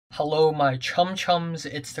Hello my chum-chums,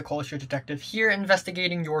 it's the Culture Detective here,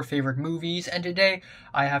 investigating your favorite movies, and today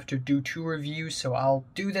I have to do 2 reviews, so I'll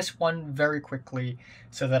do this one very quickly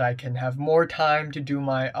so that I can have more time to do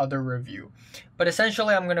my other review. But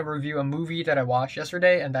essentially I'm going to review a movie that I watched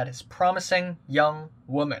yesterday, and that is Promising Young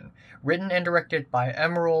Woman, written and directed by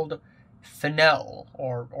Emerald Fennell,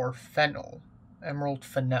 or Fennell. Emerald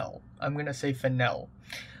Fennell. I'm going to say Fennell.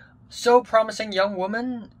 So, Promising Young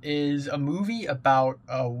Woman is a movie about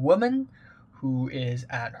a woman who is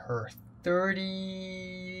at her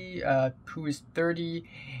 30,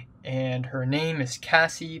 and her name is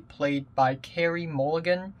Cassie, played by Carey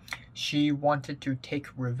Mulligan. She wanted to take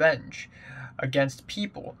revenge against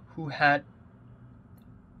people who had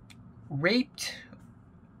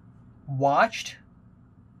watched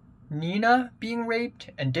Nina being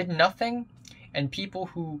raped and did nothing, and people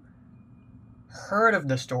who heard of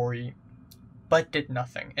the story but did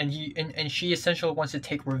nothing, and she essentially wants to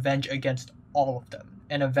take revenge against all of them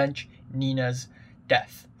and avenge Nina's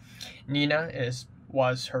death. Nina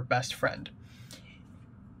was her best friend,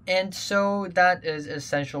 and so that is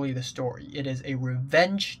essentially the story. It is a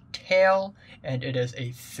revenge tale, and it is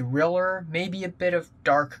a thriller, maybe a bit of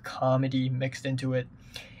dark comedy mixed into it.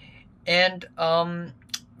 And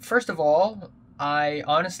first of all, I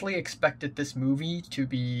honestly expected this movie to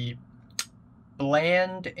be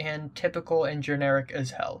bland and typical and generic as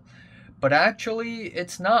hell. But actually,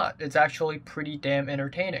 it's not. It's actually pretty damn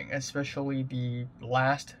entertaining, especially the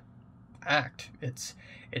last act. It's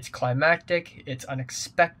climactic, it's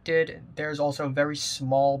unexpected. There's also a very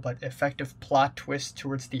small but effective plot twist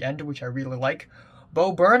towards the end, which I really like.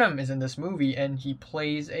 Bo Burnham is in this movie, and he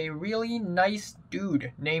plays a really nice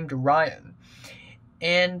dude named Ryan.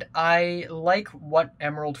 And I like what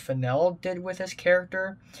Emerald Fennell did with his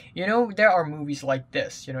character. You know, there are movies like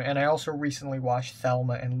this, and I also recently watched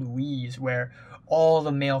Thelma and Louise, where all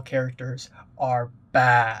the male characters are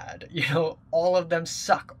bad. All of them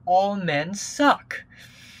suck. All men suck.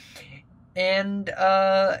 And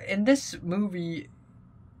in this movie,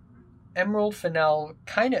 Emerald Fennell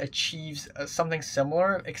kind of achieves something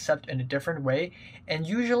similar, except in a different way. And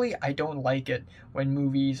usually I don't like it when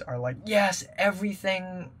movies are like, yes,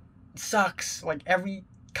 everything sucks. Like, every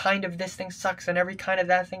kind of this thing sucks and every kind of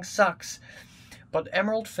that thing sucks. But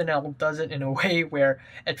Emerald Fennell does it in a way where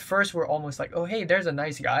at first we're almost like, oh, hey, there's a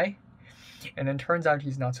nice guy. And then turns out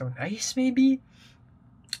he's not so nice, maybe.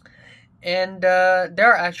 And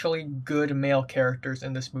there are actually good male characters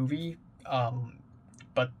in this movie.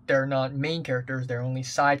 But they're not main characters, they're only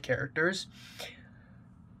side characters.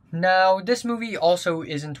 Now, this movie also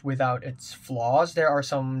isn't without its flaws. There are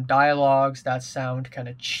some dialogues that sound kind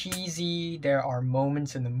of cheesy. There are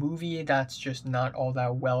moments in the movie that's just not all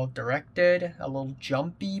that well directed, a little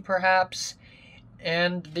jumpy perhaps.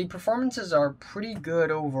 And the performances are pretty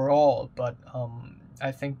good overall, but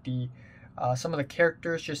I think some of the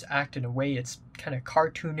characters just act in a way it's kind of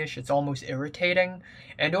cartoonish, it's almost irritating,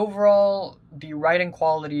 and overall the writing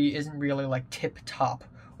quality isn't really like tip-top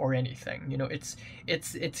or anything.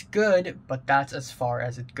 It's good, but that's as far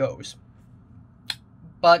as it goes.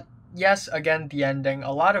 But yes, again, the ending,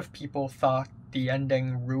 a lot of people thought the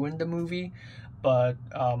ending ruined the movie, but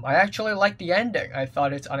I actually like the ending. I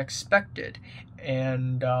thought it's unexpected,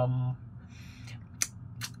 and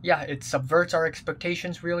yeah, it subverts our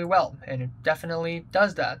expectations really well, and it definitely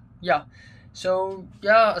does that. Yeah. So,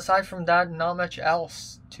 yeah, aside from that, not much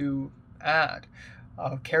else to add.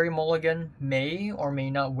 Carey Mulligan may or may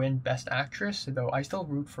not win Best Actress, though I still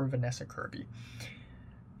root for Vanessa Kirby.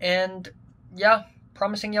 And, yeah,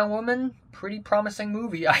 Promising Young Woman, pretty promising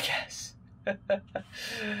movie, I guess.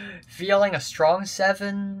 Feeling a strong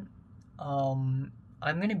 7. I'm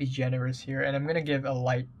going to be generous here, and I'm going to give a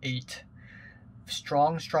light 8.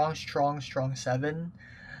 Strong 7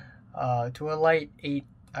 to a light 8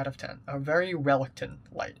 out of 10. A very reluctant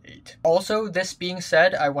light 8. Also, this being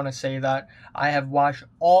said, I want to say that I have watched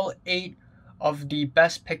all 8 of the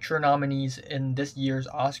Best Picture nominees in this year's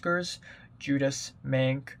Oscars. Judas,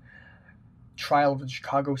 Mank, Trial of the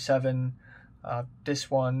Chicago 7, this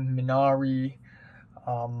one, Minari,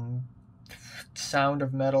 Sound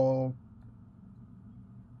of Metal,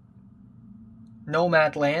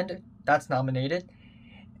 Nomadland, that's nominated,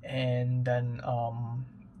 and then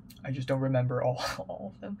I just don't remember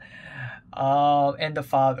all of them, and The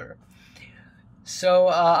Father. So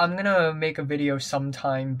I'm gonna make a video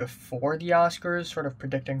sometime before the Oscars, sort of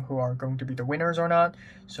predicting who are going to be the winners or not,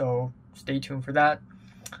 so stay tuned for that.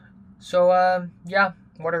 So yeah,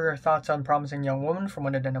 what are your thoughts on Promising Young Woman? From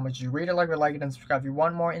 1 to 10, how much did you rate it? Like it, and subscribe if you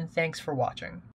want more, and thanks for watching.